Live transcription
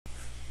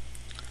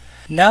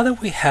Now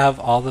that we have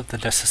all of the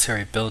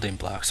necessary building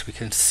blocks, we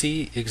can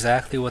see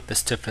exactly what the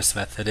stiffness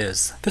method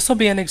is. This will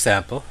be an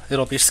example.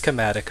 It'll be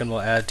schematic and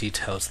we'll add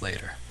details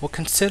later. We'll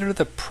consider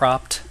the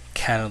propped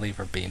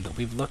cantilever beam that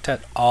we've looked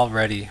at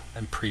already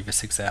in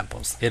previous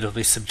examples. It'll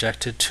be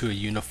subjected to a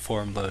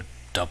uniform load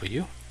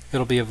W.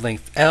 It'll be of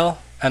length L,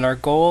 and our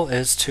goal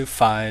is to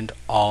find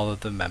all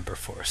of the member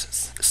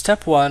forces.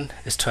 Step 1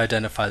 is to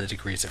identify the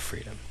degrees of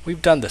freedom.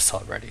 We've done this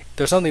already.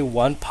 There's only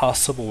one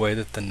possible way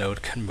that the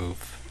node can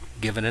move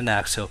given an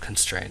axial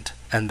constraint,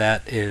 and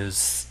that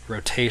is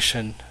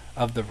rotation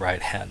of the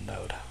right-hand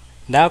node.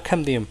 Now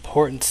come the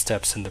important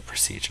steps in the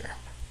procedure.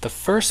 The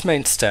first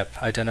main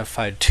step,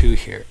 identified 2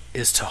 here,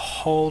 is to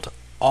hold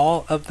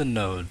all of the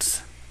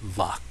nodes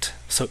locked.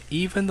 So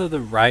even though the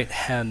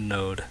right-hand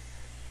node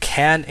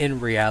can in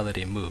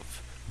reality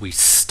move, we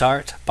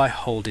start by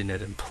holding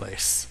it in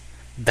place.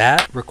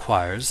 That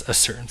requires a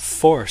certain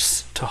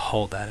force to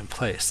hold that in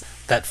place.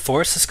 That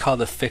force is called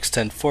the fixed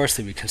end force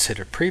that we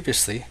considered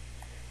previously.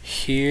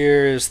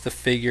 Here's the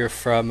figure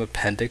from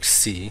Appendix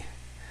C.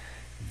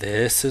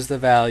 This is the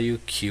value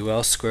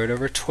QL squared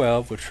over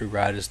 12, which we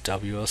write as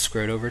WL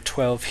squared over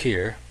 12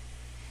 here.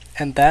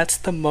 And that's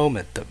the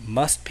moment that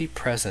must be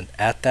present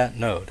at that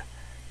node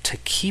to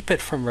keep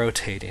it from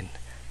rotating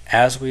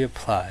as we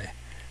apply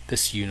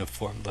this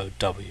uniform load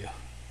W.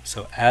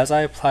 So as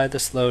I apply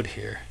this load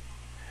here,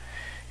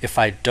 if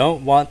I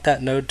don't want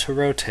that node to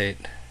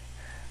rotate,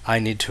 I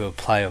need to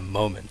apply a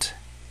moment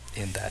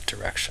in that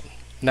direction.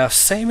 Now,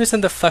 same as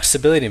in the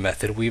flexibility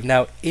method, we've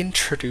now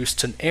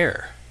introduced an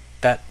error.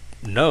 That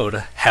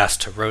node has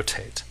to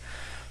rotate.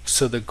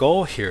 So the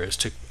goal here is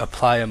to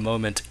apply a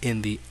moment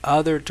in the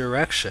other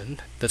direction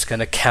that's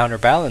going to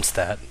counterbalance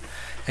that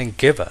and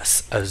give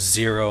us a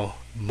 0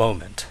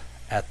 moment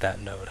at that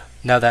node.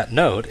 Now that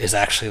node is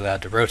actually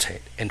allowed to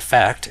rotate. In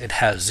fact, it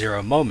has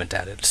 0 moment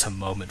at it. It's a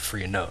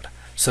moment-free node.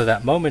 So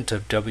that moment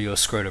of WL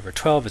squared over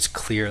 12 is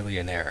clearly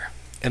an error.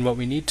 And what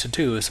we need to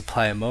do is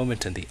apply a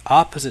moment in the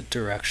opposite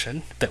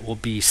direction that will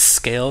be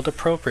scaled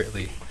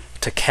appropriately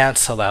to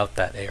cancel out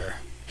that error.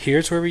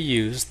 Here's where we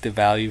use the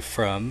value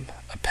from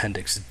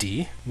Appendix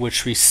D,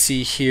 which we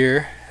see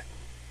here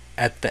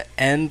at the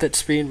end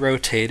that's being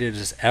rotated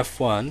is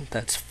F1,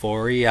 that's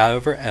 4EI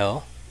over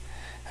L,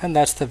 and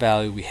that's the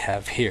value we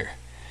have here.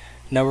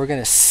 Now we're going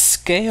to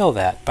scale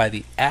that by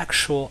the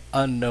actual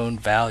unknown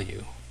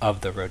value of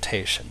the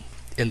rotation.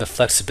 In the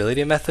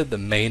flexibility method, the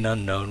main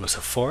unknown was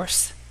a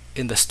force.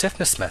 In the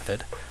stiffness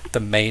method, the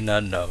main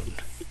unknown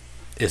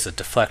is a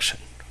deflection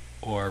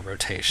or a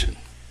rotation.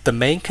 The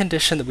main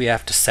condition that we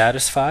have to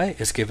satisfy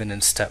is given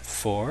in step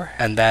 4,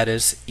 and that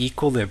is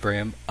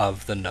equilibrium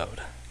of the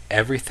node.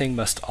 Everything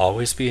must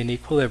always be in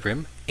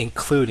equilibrium,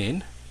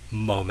 including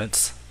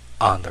moments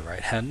on the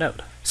right-hand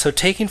node. So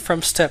taking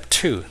from step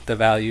 2 the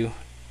value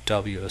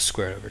W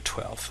squared over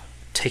 12,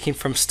 taking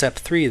from step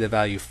 3 the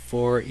value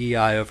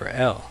 4EI over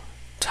L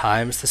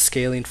times the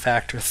scaling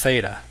factor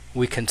theta,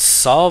 we can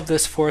solve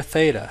this for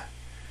theta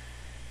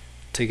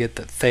to get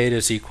that theta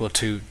is equal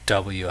to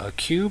WL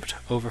cubed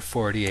over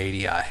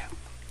 40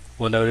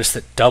 We'll notice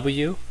that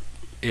W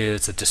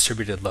is a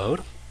distributed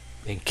load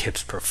in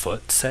kips per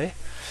foot, say.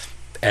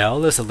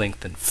 L is a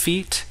length in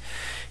feet.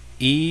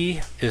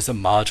 E is a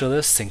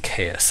modulus in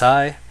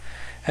KSI.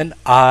 And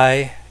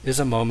I is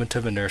a moment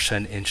of inertia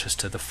in inches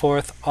to the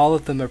fourth. All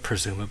of them are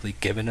presumably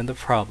given in the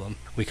problem.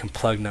 We can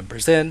plug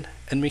numbers in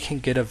and we can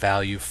get a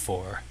value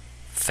for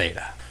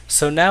theta.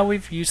 So now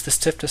we've used the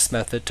stiffness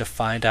method to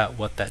find out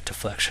what that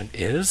deflection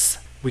is.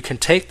 We can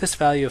take this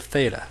value of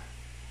theta,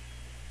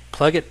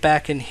 plug it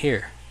back in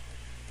here,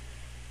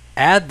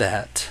 add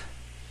that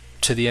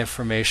to the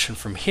information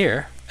from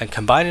here, and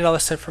combining all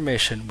this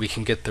information, we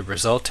can get the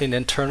resulting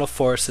internal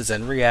forces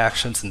and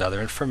reactions and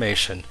other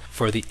information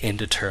for the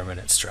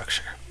indeterminate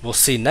structure. We'll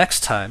see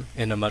next time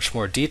in a much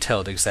more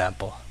detailed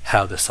example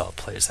how this all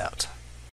plays out.